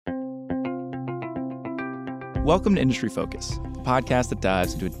Welcome to Industry Focus, a podcast that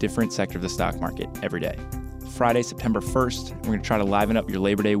dives into a different sector of the stock market every day. Friday, September 1st, we're going to try to liven up your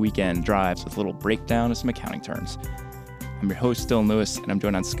Labor Day weekend drives with a little breakdown of some accounting terms. I'm your host, Dylan Lewis, and I'm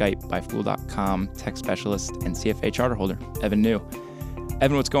joined on Skype by Fool.com tech specialist and CFA charter holder, Evan New.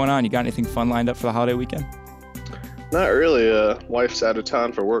 Evan, what's going on? You got anything fun lined up for the holiday weekend? Not really. Wife's out of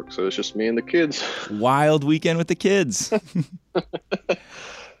town for work, so it's just me and the kids. Wild weekend with the kids.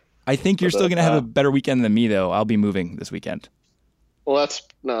 I think you're still going to have a better weekend than me, though. I'll be moving this weekend. Well, that's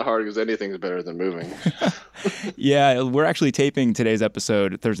not hard because anything's better than moving. Yeah, we're actually taping today's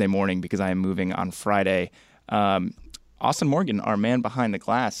episode Thursday morning because I am moving on Friday. Austin Morgan, our man behind the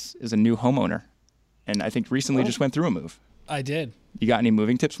glass, is a new homeowner, and I think recently just went through a move. I did. You got any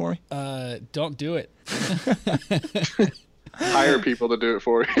moving tips for me? Don't do it. Hire people to do it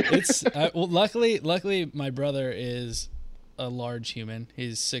for you. It's well, luckily, my brother is a large human.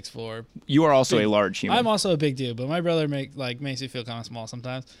 He's 6'4". You are also a large human. I'm also a big dude, but my brother makes me feel kind of small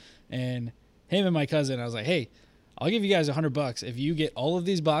sometimes. And him and my cousin, I was like, hey, I'll give you guys $100 if you get all of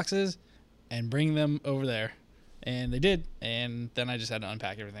these boxes and bring them over there. And they did, and then I just had to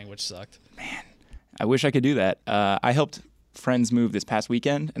unpack everything, which sucked. Man, I wish I could do that. I helped friends move this past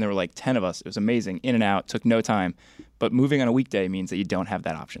weekend, and there were like 10 of us. It was amazing, in and out, took no time. But moving on a weekday means that you don't have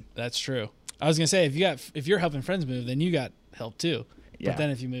that option. That's true. I was gonna say if you're helping friends move, then you got help too. Yeah. But then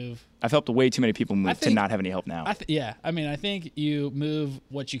if you move, I've helped way too many people move to not have any help now. I think you move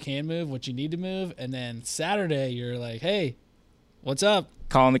what you can move, what you need to move, and then Saturday you're like, hey, what's up?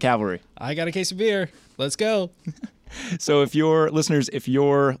 Calling the cavalry. I got a case of beer. Let's go. So if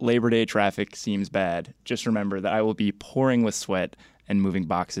your Labor Day traffic seems bad, just remember that I will be pouring with sweat and moving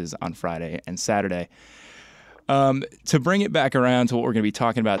boxes on Friday and Saturday. To bring it back around to what we're going to be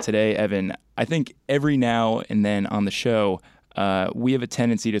talking about today, Evan, I think every now and then on the show, we have a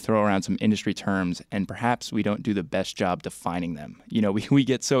tendency to throw around some industry terms, and perhaps we don't do the best job defining them. You know, we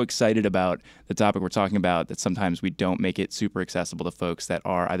get so excited about the topic we're talking about that sometimes we don't make it super accessible to folks that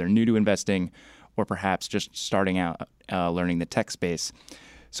are either new to investing or perhaps just starting out learning the tech space.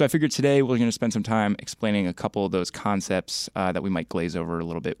 So I figured today we're going to spend some time explaining a couple of those concepts that we might glaze over a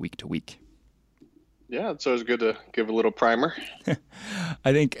little bit week to week. Yeah, it's always good to give a little primer.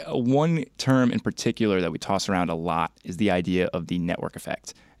 I think one term in particular that we toss around a lot is the idea of the network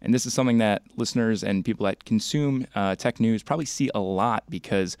effect. And this is something that listeners and people that consume tech news probably see a lot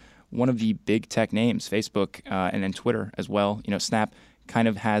because one of the big tech names, Facebook and then Twitter as well, Snap kind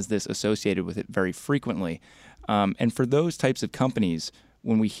of has this associated with it very frequently. And for those types of companies,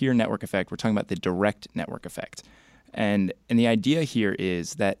 when we hear network effect, we're talking about the direct network effect. And the idea here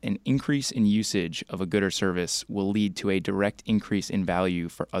is that an increase in usage of a good or service will lead to a direct increase in value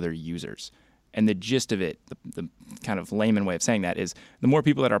for other users. And the gist of it, the kind of layman way of saying that is the more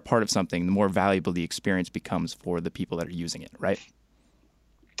people that are part of something, the more valuable the experience becomes for the people that are using it, right?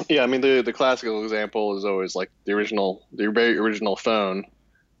 Yeah, I mean, the classical example is always like the very original phone.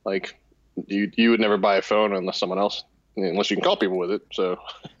 Like you would never buy a phone unless you can call people with it. So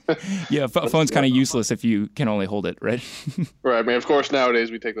yeah, phone's kind of useless if you can only hold it, right? Right. I mean, of course, nowadays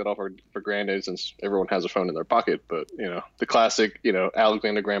we take that all for granted since everyone has a phone in their pocket. But the classic,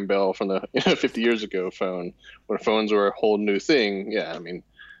 Alexander Graham Bell from the 50 years ago phone, when phones were a whole new thing. Yeah, I mean,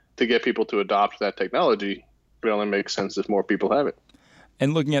 to get people to adopt that technology, it only makes sense if more people have it.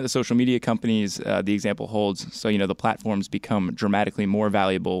 And looking at the social media companies, the example holds. So, the platforms become dramatically more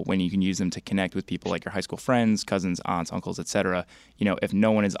valuable when you can use them to connect with people like your high school friends, cousins, aunts, uncles, etc. If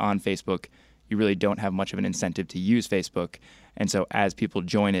no one is on Facebook, you really don't have much of an incentive to use Facebook. And so as people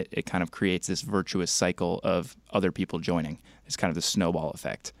join it, it kind of creates this virtuous cycle of other people joining. It's kind of the snowball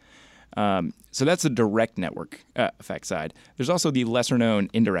effect. So that's the direct network effect side. There's also the lesser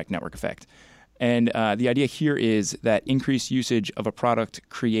known indirect network effect. And the idea here is that increased usage of a product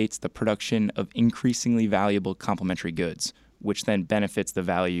creates the production of increasingly valuable complementary goods, which then benefits the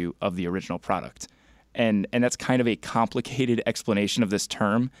value of the original product. And that's kind of a complicated explanation of this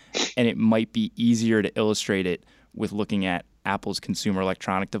term, and it might be easier to illustrate it with looking at Apple's consumer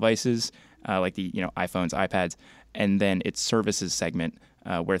electronic devices, like the iPhones, iPads, and then its services segment,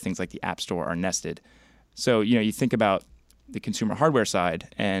 where things like the App Store are nested. So you think about the consumer hardware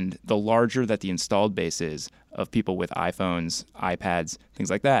side, and the larger that the installed base is of people with iPhones, iPads, things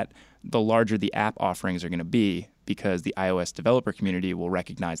like that, the larger the app offerings are going to be because the iOS developer community will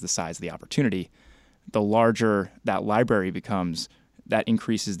recognize the size of the opportunity. The larger that library becomes, that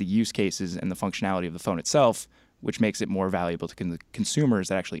increases the use cases and the functionality of the phone itself, which makes it more valuable to consumers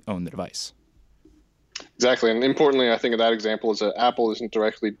that actually own the device. Exactly. And importantly, I think of that example is that Apple isn't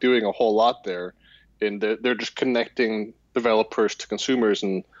directly doing a whole lot there. And they're just connecting developers to consumers,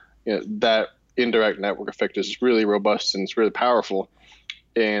 and that indirect network effect is really robust and it's really powerful.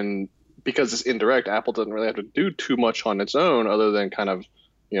 And because it's indirect, Apple doesn't really have to do too much on its own other than kind of,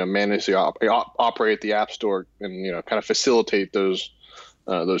 manage operate the App Store and, kind of facilitate those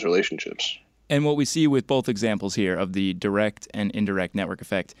relationships. And what we see with both examples here of the direct and indirect network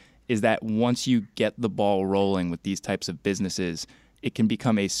effect is that once you get the ball rolling with these types of businesses, it can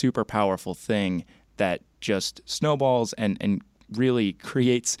become a super powerful thing that just snowballs and really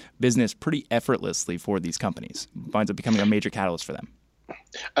creates business pretty effortlessly for these companies. It winds up becoming a major catalyst for them.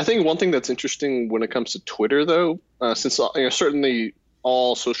 I think one thing that's interesting when it comes to Twitter, though, since certainly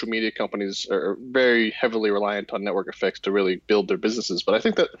all social media companies are very heavily reliant on network effects to really build their businesses. But I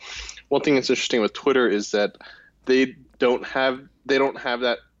think that one thing that's interesting with Twitter is that they don't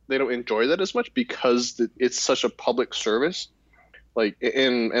enjoy that as much because it's such a public service. Like,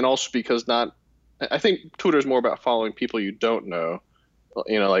 and also because I think Twitter is more about following people you don't know,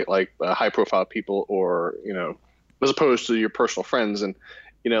 like high profile people or, as opposed to your personal friends. And,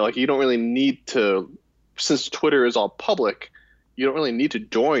 like you don't really need to, since Twitter is all public, you don't really need to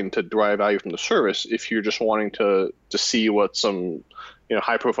join to derive value from the service if you're just wanting to see what some,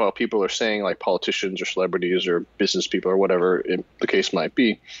 high profile people are saying, like politicians or celebrities or business people or whatever the case might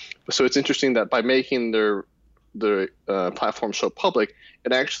be. So it's interesting that by making the platform so public,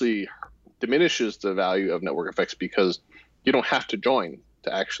 it actually diminishes the value of network effects because you don't have to join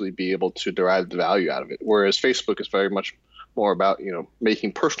to actually be able to derive the value out of it. Whereas Facebook is very much more about,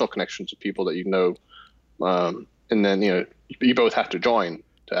 making personal connections with people that you know, and then, you both have to join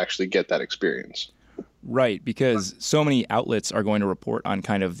to actually get that experience. Right, because so many outlets are going to report on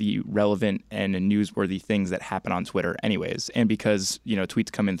kind of the relevant and newsworthy things that happen on Twitter anyways. And because,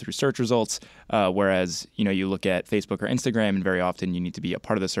 tweets come in through search results, whereas, you look at Facebook or Instagram and very often you need to be a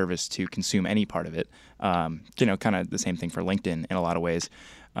part of the service to consume any part of it. Kind of the same thing for LinkedIn in a lot of ways.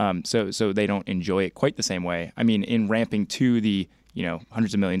 So they don't enjoy it quite the same way. I mean, in ramping to the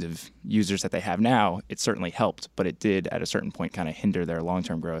hundreds of millions of users that they have now, it certainly helped, but it did at a certain point kind of hinder their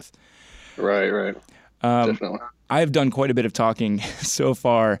long-term growth. Right. Definitely. I've done quite a bit of talking so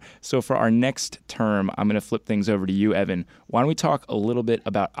far. So for our next term, I'm going to flip things over to you, Evan. Why don't we talk a little bit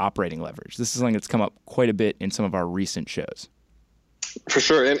about operating leverage? This is something that's come up quite a bit in some of our recent shows. For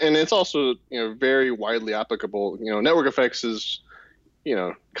sure. And it's also, very widely applicable. Network effects is,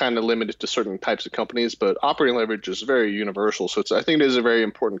 kind of limited to certain types of companies, but operating leverage is very universal. So I think it is a very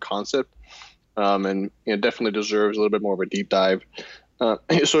important concept, and definitely deserves a little bit more of a deep dive.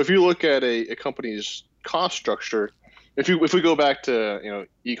 So if you look at a company's cost structure, if we go back to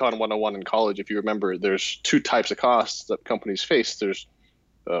Econ 101 in college, if you remember, there's two types of costs that companies face. There's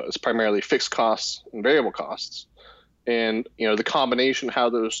it's primarily fixed costs and variable costs, and the combination how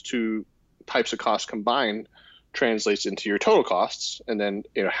those two types of costs combine translates into your total costs, and then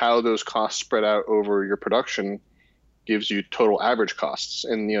how those costs spread out over your production gives you total average costs.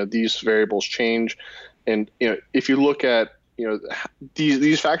 And these variables change, and if you look at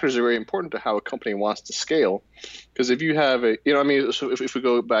these factors are very important to how a company wants to scale, because if you have so if we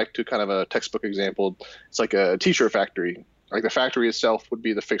go back to kind of a textbook example, it's like a t-shirt factory. Like the factory itself would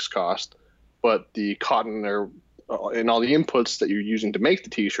be the fixed cost, but the cotton and all the inputs that you're using to make the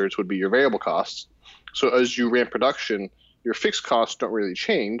t-shirts would be your variable costs. So as you ramp production, your fixed costs don't really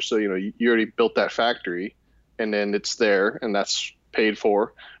change. So you already built that factory, and then it's there, and that's paid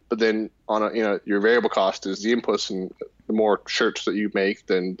for. But then on your variable cost is the inputs, and the more shirts that you make,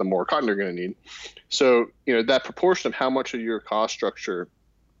 then the more cotton you're going to need. So that proportion of how much of your cost structure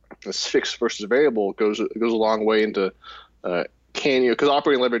is fixed versus variable goes a long way into because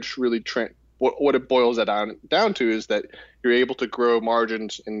operating leverage really what it boils that down to is that you're able to grow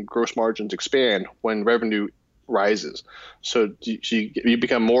margins and gross margins expand when revenue rises. So you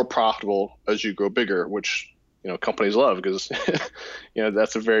become more profitable as you grow bigger, which companies love because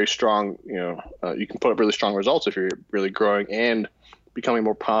that's a very strong you can put up really strong results if you're really growing and becoming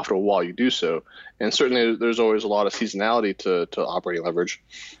more profitable while you do so. And certainly there's always a lot of seasonality to operating leverage.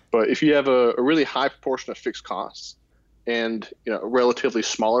 But if you have a really high proportion of fixed costs and a relatively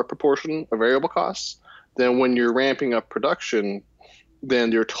smaller proportion of variable costs, then when you're ramping up production,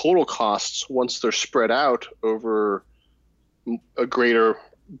 then your total costs, once they're spread out over a greater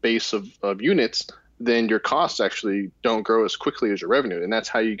base of units, then your costs actually don't grow as quickly as your revenue. And that's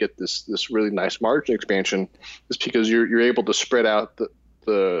how you get this really nice margin expansion, is because you're able to spread out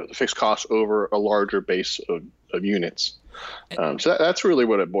the fixed costs over a larger base of units. So that's really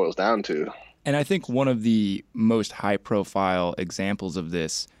what it boils down to. And I think one of the most high-profile examples of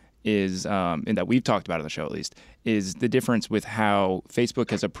this is, and that we've talked about on the show at least, is the difference with how Facebook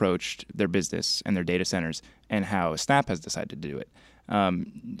has approached their business and their data centers and how Snap has decided to do it.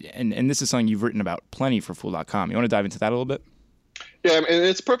 And this is something you've written about plenty for Fool.com. You want to dive into that a little bit? Yeah, and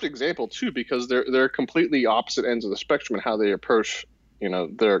it's a perfect example too, because they're completely opposite ends of the spectrum in how they approach,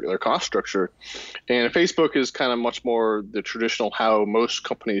 their cost structure. And Facebook is kind of much more the traditional how most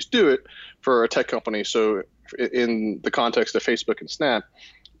companies do it for a tech company. So in the context of Facebook and Snap,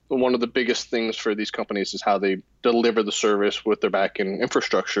 one of the biggest things for these companies is how they deliver the service with their backend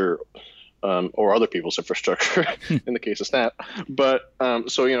infrastructure, or other people's infrastructure in the case of Snap. But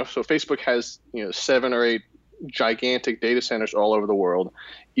so Facebook has 7 or 8 gigantic data centers all over the world.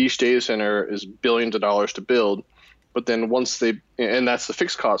 Each data center is billions of dollars to build. But then once and that's the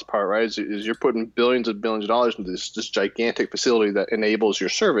fixed cost part, right? Is you're putting billions of dollars into this gigantic facility that enables your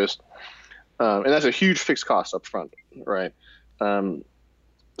service, and that's a huge fixed cost up front, right?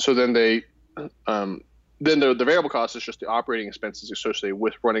 So then the variable cost is just the operating expenses associated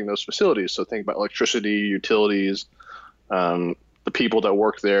with running those facilities. So think about electricity, utilities, the people that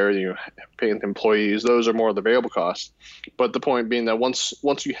work there, paying the employees. Those are more of the variable costs. But the point being that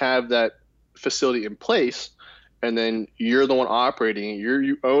once you have that facility in place, and then you're the one operating,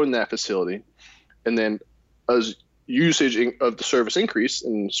 you own that facility, and then as usage of the service increase,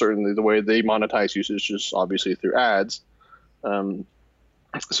 and certainly the way they monetize usage is obviously through ads.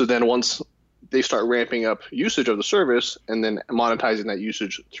 So then once they start ramping up usage of the service and then monetizing that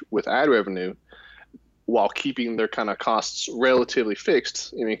usage with ad revenue while keeping their kind of costs relatively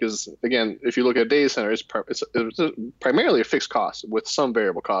fixed. Because again, if you look at a data center, it's primarily a fixed cost with some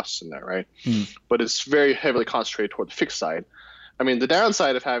variable costs in there, right? But it's very heavily concentrated toward the fixed side. I mean, the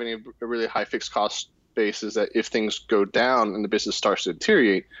downside of having a really high fixed cost base is that if things go down and the business starts to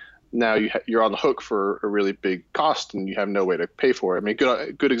deteriorate, now you're on the hook for a really big cost and you have no way to pay for it. I mean,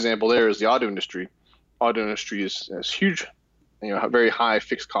 good example there is the auto industry. Auto industry is huge, very high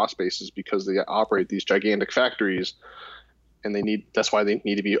fixed cost bases because they operate these gigantic factories, and that's why they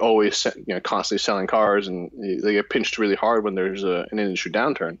need to be always constantly selling cars, and they get pinched really hard when there's an industry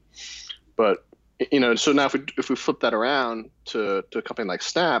downturn. But so now if we flip that around to a company like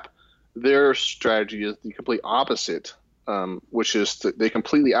Snap, their strategy is the complete opposite. Which is that they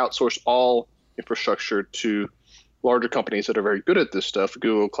completely outsource all infrastructure to larger companies that are very good at this stuff,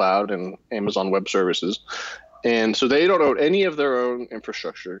 Google Cloud and Amazon Web Services. And so they don't own any of their own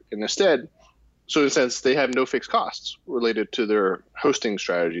infrastructure. And instead, so in a sense, they have no fixed costs related to their hosting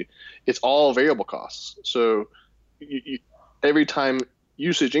strategy. It's all variable costs. So every time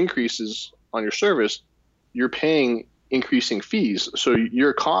usage increases on your service, you're paying increasing fees. So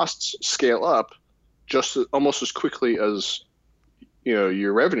your costs scale up just almost as quickly as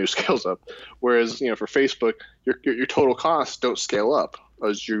your revenue scales up, whereas for Facebook, your total costs don't scale up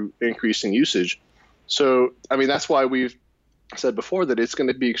as you increase in usage. So I mean, that's why we've said before that it's going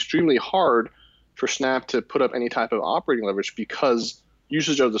to be extremely hard for Snap to put up any type of operating leverage, because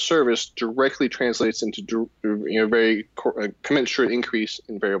usage of the service directly translates into very commensurate increase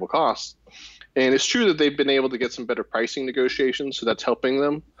in variable costs. And it's true that they've been able to get some better pricing negotiations, so that's helping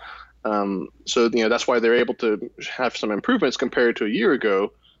them. So that's why they're able to have some improvements compared to a year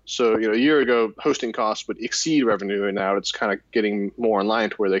ago. So a year ago, hosting costs would exceed revenue, and now it's kind of getting more in line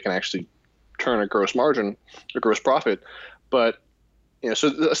to where they can actually turn a gross margin or gross profit. But so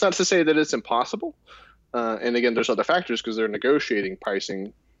that's not to say that it's impossible. And again, there's other factors because they're negotiating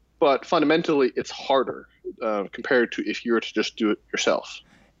pricing, but fundamentally it's harder compared to if you were to just do it yourself.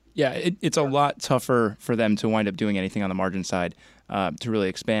 Yeah, it's a lot tougher for them to wind up doing anything on the margin side to really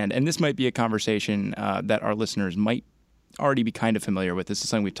expand. And this might be a conversation that our listeners might already be kind of familiar with. This is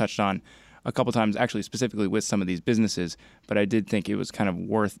something we've touched on a couple times, actually specifically with some of these businesses, but I did think it was kind of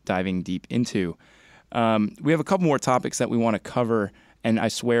worth diving deep into. We have a couple more topics that we want to cover, and I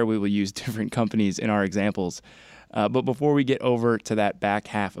swear we will use different companies in our examples. But before we get over to that back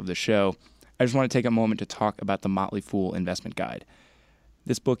half of the show, I just want to take a moment to talk about the Motley Fool Investment Guide.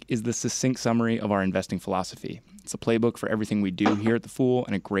 This book is the succinct summary of our investing philosophy. It's a playbook for everything we do here at The Fool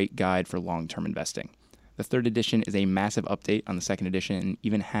and a great guide for long-term investing. The third edition is a massive update on the second edition and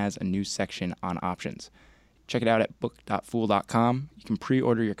even has a new section on options. Check it out at book.fool.com. You can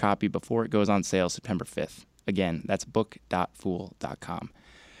pre-order your copy before it goes on sale September 5th. Again, that's book.fool.com.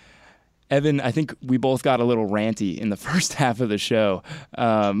 Evan, I think we both got a little ranty in the first half of the show.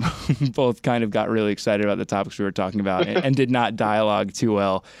 Both kind of got really excited about the topics we were talking about and did not dialogue too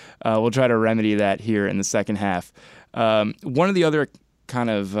well. We'll try to remedy that here in the second half. One of the other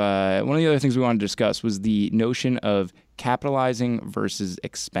things we wanted to discuss was the notion of capitalizing versus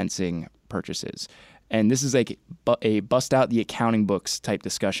expensing purchases. And this is like a bust out the accounting books type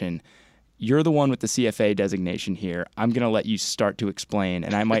discussion. You're the one with the CFA designation here. I'm going to let you start to explain,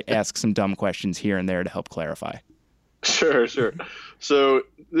 and I might ask some dumb questions here and there to help clarify. Sure. So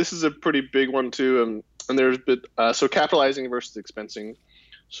this is a pretty big one too. And there's been, so capitalizing versus expensing.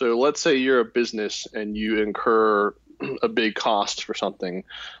 So let's say you're a business and you incur a big cost for something.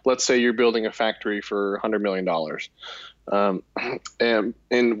 Let's say you're building a factory for $100 million.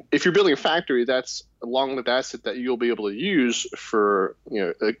 And if you're building a factory, that's a long-lived asset that you'll be able to use for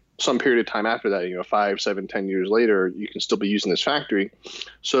some period of time after that. 5, 7, 10 years later, you can still be using this factory.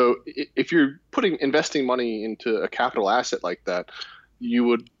 So if you're investing money into a capital asset like that, you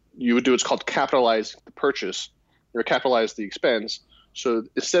would do what's called capitalize the purchase or capitalize the expense. So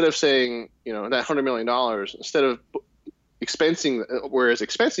instead of saying that $100 million, instead of expensing, whereas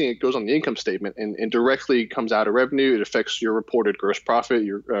expensing it goes on the income statement and directly comes out of revenue. It affects your reported gross profit,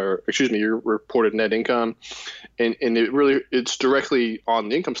 your reported net income, and it's directly on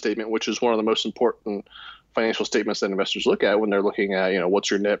the income statement, which is one of the most important financial statements that investors look at when they're looking at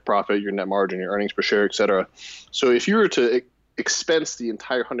what's your net profit, your net margin, your earnings per share, et cetera. So if you were to expense the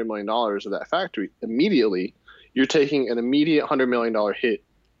entire $100 million of that factory immediately, you're taking an immediate $100 million hit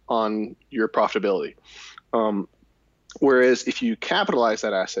on your profitability. Whereas if you capitalize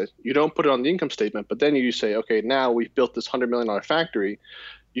that asset, you don't put it on the income statement, but then you say, okay, now we've built this $100 million factory.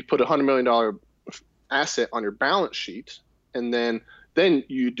 You put a $100 million asset on your balance sheet, and then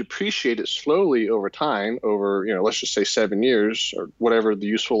you depreciate it slowly over time, over let's just say 7 years or whatever the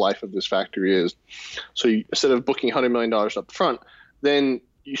useful life of this factory is. So instead of booking $100 million up front, then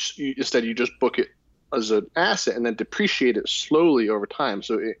you just book it as an asset and then depreciate it slowly over time.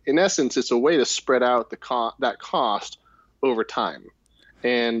 So in essence, it's a way to spread out that cost over time.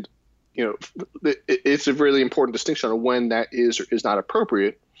 And it's a really important distinction on when that is or is not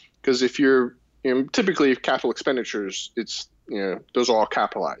appropriate, because if you're typically capital expenditures, it's those are all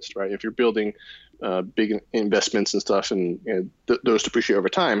capitalized, right? If you're building big investments and stuff, and those depreciate over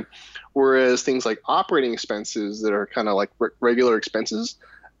time, whereas things like operating expenses that are kind of like regular expenses,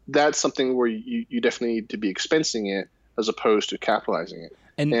 that's something where you definitely need to be expensing it as opposed to capitalizing it.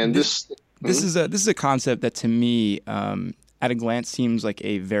 And this is a concept that to me, at a glance, seems like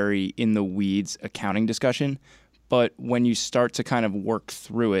a very in the weeds accounting discussion. But when you start to kind of work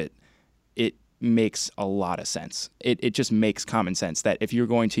through it, it makes a lot of sense. It just makes common sense that if you're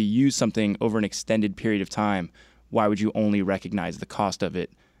going to use something over an extended period of time, why would you only recognize the cost of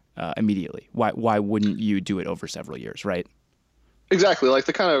it immediately? Why wouldn't you do it over several years, right? Exactly. Like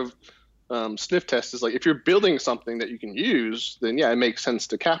the kind of sniff test is like, if you're building something that you can use, then yeah, it makes sense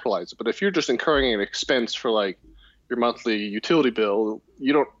to capitalize it. But if you're just incurring an expense for like your monthly utility bill,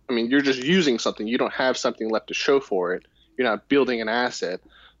 you're just using something. You don't have something left to show for it. You're not building an asset.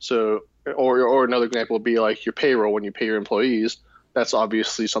 So, or another example would be like your payroll when you pay your employees. That's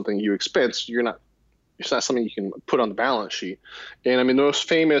obviously something you expense. It's not something you can put on the balance sheet. And I mean, the most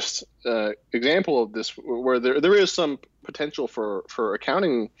famous example of this, where there is some potential for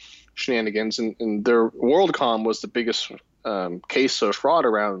accounting shenanigans, and their WorldCom was the biggest case of fraud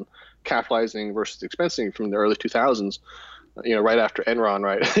around capitalizing versus expensing from the early 2000s. Right after Enron,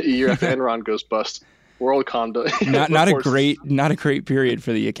 right? A year after Enron goes bust, WorldCom not a great period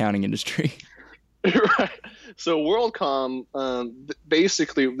for the accounting industry. Right. So WorldCom,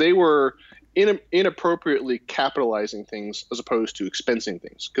 basically, they were inappropriately capitalizing things as opposed to expensing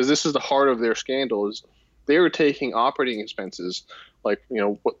things, because this is the heart of their scandal. Is they were taking operating expenses, like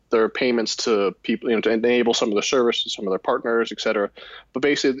what their payments to people, to enable some of their services, some of their partners, et cetera. But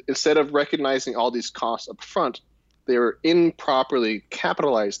basically, instead of recognizing all these costs up front, they were improperly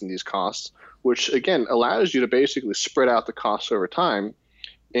capitalizing these costs, which again allows you to basically spread out the costs over time.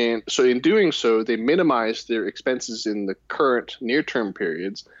 And so in doing so, they minimize their expenses in the current near-term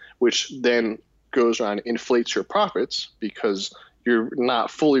periods, which then goes around and inflates your profits because you're not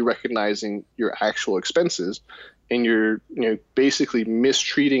fully recognizing your actual expenses, and you're basically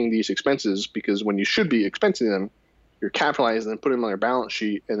mistreating these expenses, because when you should be expensing them, you're capitalizing them, putting them on your balance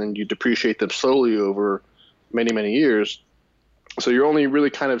sheet, and then you depreciate them slowly over many, many years. So you're only really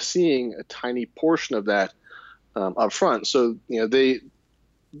kind of seeing a tiny portion of that up front. So it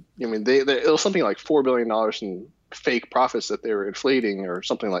was something like $4 billion in fake profits that they were inflating, or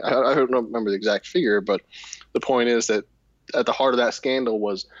something like, I don't remember the exact figure, but the point is that at the heart of that scandal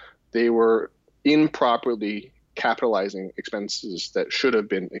was they were improperly capitalizing expenses that should have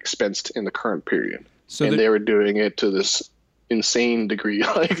been expensed in the current period. And they were doing it to this insane degree.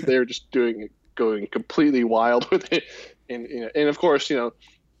 Like they were just going completely wild with it. And of course,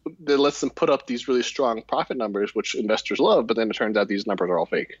 that lets them put up these really strong profit numbers, which investors love, but then it turns out these numbers are all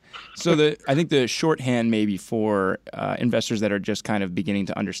fake. So I think the shorthand maybe for investors that are just kind of beginning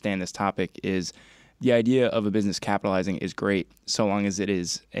to understand this topic is the idea of a business capitalizing is great so long as it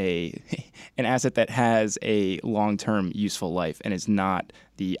is an asset that has a long-term useful life and is not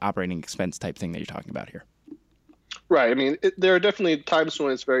the operating expense type thing that you're talking about here. Right. I mean, there are definitely times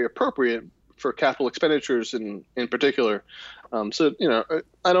when it's very appropriate for capital expenditures in particular. So,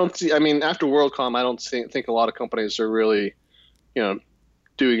 I don't see, I mean, after WorldCom, I don't think a lot of companies are really,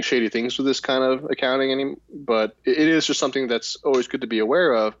 doing shady things with this kind of accounting anymore. But it is just something that's always good to be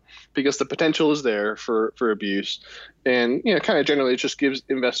aware of because the potential is there for abuse. And, kind of generally it just gives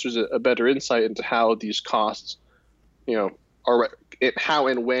investors a better insight into how these costs, are how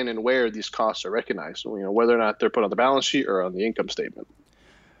and when and where these costs are recognized, whether or not they're put on the balance sheet or on the income statement.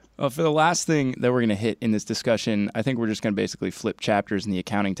 Well, for the last thing that we're going to hit in this discussion, I think we're just going to basically flip chapters in the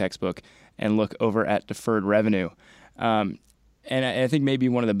accounting textbook and look over at deferred revenue. And I think maybe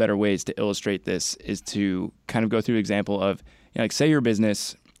one of the better ways to illustrate this is to kind of go through an example of, like say your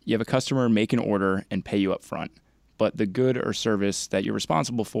business, you have a customer make an order and pay you up front, but the good or service that you're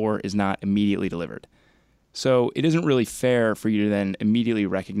responsible for is not immediately delivered. So it isn't really fair for you to then immediately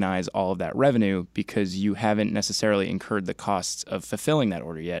recognize all of that revenue because you haven't necessarily incurred the costs of fulfilling that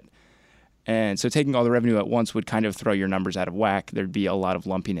order yet. And so taking all the revenue at once would kind of throw your numbers out of whack. There'd be a lot of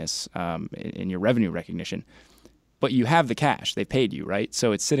lumpiness in your revenue recognition. But you have the cash. They paid you, right?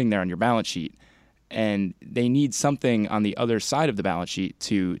 So it's sitting there on your balance sheet. And they need something on the other side of the balance sheet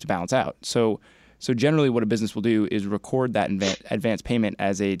to balance out. So generally what a business will do is record that advance payment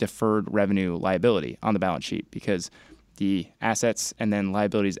as a deferred revenue liability on the balance sheet because the assets and then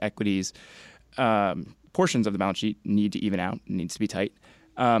liabilities, equities, portions of the balance sheet need to even out, needs to be tight.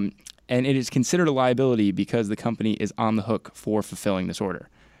 And it is considered a liability because the company is on the hook for fulfilling this order.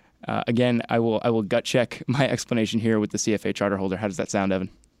 Again, I will gut check my explanation here with the CFA charter holder. How does that sound, Evan?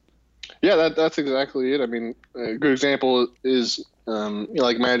 Yeah, that's exactly it. I mean, a good example is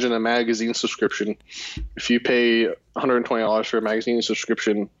like imagine a magazine subscription. If you pay $120 for a magazine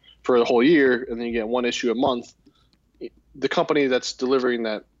subscription for the whole year and then you get one issue a month, the company that's delivering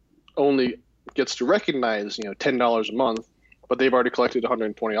that only gets to recognize $10 a month, but they've already collected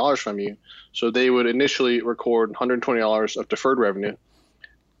 $120 from you. So they would initially record $120 of deferred revenue.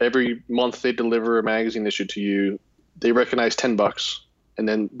 Every month they deliver a magazine issue to you, they recognize $10, and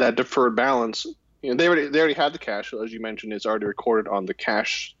then that deferred balance, they already have the cash. So as you mentioned, it's already recorded on the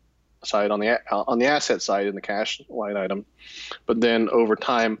cash side, on the asset side in the cash line item. But then over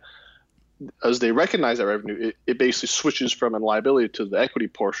time, as they recognize that revenue, it basically switches from a liability to the equity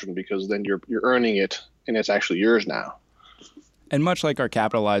portion because then you're earning it and it's actually yours now. And much like our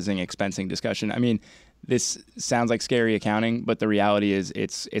capitalizing expensing discussion, I mean, this sounds like scary accounting, but the reality is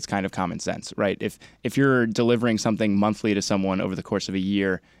it's kind of common sense, right? If you're delivering something monthly to someone over the course of a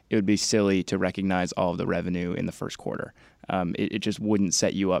year, it would be silly to recognize all of the revenue in the first quarter. It just wouldn't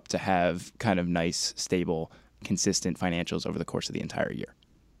set you up to have kind of nice, stable, consistent financials over the course of the entire year.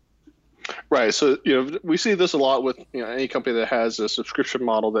 Right. So, we see this a lot with, any company that has a subscription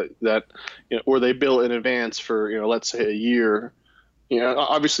model that where they bill in advance for, let's say a year.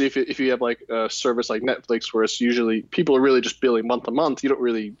 Obviously, if you have like a service like Netflix, where it's usually people are really just billing month to month, you don't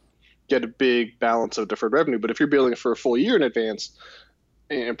really get a big balance of deferred revenue. But if you're billing for a full year in advance,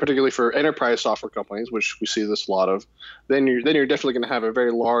 and particularly for enterprise software companies, which we see this a lot of, then you're definitely going to have a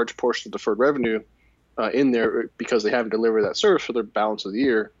very large portion of deferred revenue in there because they haven't delivered that service for the balance of the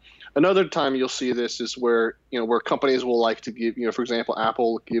year. Another time you'll see this is where companies will like to give, for example,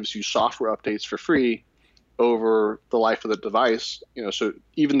 Apple gives you software updates for free over the life of the device. So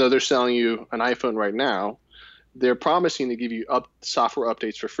even though they're selling you an iPhone right now, they're promising to give you software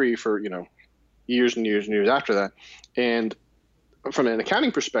updates for free for years and years and years after that. And from an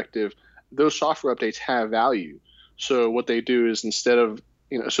accounting perspective, those software updates have value. So what they do is instead of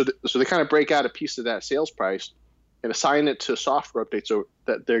so they kind of break out a piece of that sales price and assign it to software updates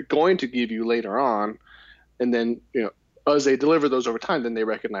that they're going to give you later on, and then as they deliver those over time, then they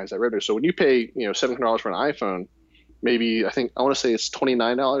recognize that revenue. So when you pay, $700 for an iPhone, maybe I want to say it's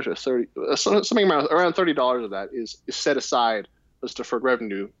 $29 or $30, something around $30 of that is set aside as deferred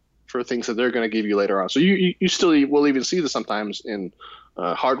revenue for things that they're going to give you later on. So you still will even see this sometimes in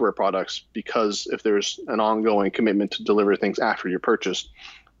hardware products, because if there's an ongoing commitment to deliver things after your purchase,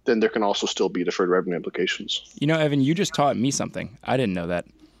 then there can also still be deferred revenue implications. Evan, you just taught me something. I didn't know that.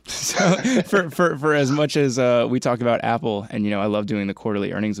 So for as much as we talk about Apple, and I love doing the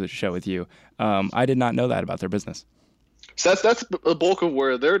quarterly earnings show with you, I did not know that about their business. So that's the bulk of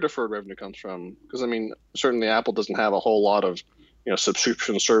where their deferred revenue comes from. Because certainly Apple doesn't have a whole lot of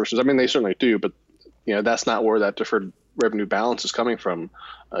subscription services. I mean, they certainly do, but that's not where that deferred revenue balance is coming from.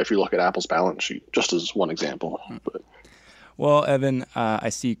 If you look at Apple's balance sheet, just as one example. But well, Evan, I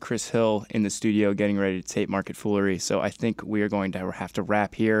see Chris Hill in the studio getting ready to tape Market Foolery, so I think we are going to have to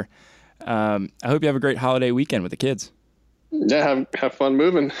wrap here. I hope you have a great holiday weekend with the kids. Yeah, have fun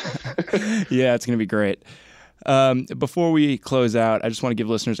moving. Yeah, it's going to be great. Before we close out, I just want to give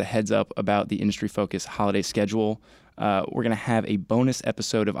listeners a heads up about the Industry Focus holiday schedule. We're going to have a bonus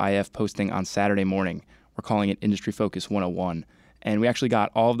episode of IF posting on Saturday morning. We're calling it Industry Focus 101. And we actually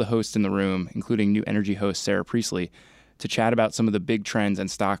got all of the hosts in the room, including new energy host Sarah Priestley, to chat about some of the big trends and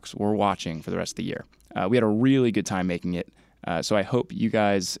stocks we're watching for the rest of the year. We had a really good time making it. So I hope you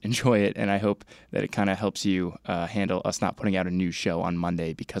guys enjoy it, and I hope that it kind of helps you handle us not putting out a new show on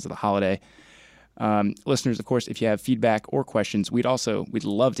Monday because of the holiday. Listeners, of course, if you have feedback or questions, we'd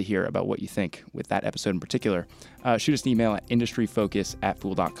love to hear about what you think with that episode in particular. Shoot us an email at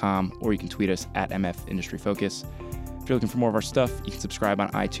industryfocus@fool.com, or you can tweet us at MFIndustryFocus. If you're looking for more of our stuff, you can subscribe on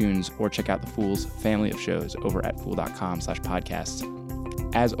iTunes or check out the Fool's family of shows over at fool.com/podcasts.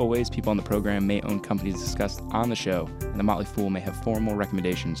 As always, people on the program may own companies discussed on the show, and the Motley Fool may have formal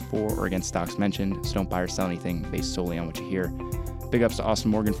recommendations for or against stocks mentioned, so don't buy or sell anything based solely on what you hear. Big ups to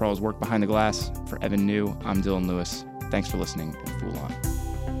Austin Morgan for all his work behind the glass. For Evan New, I'm Dylan Lewis. Thanks for listening to Fool On.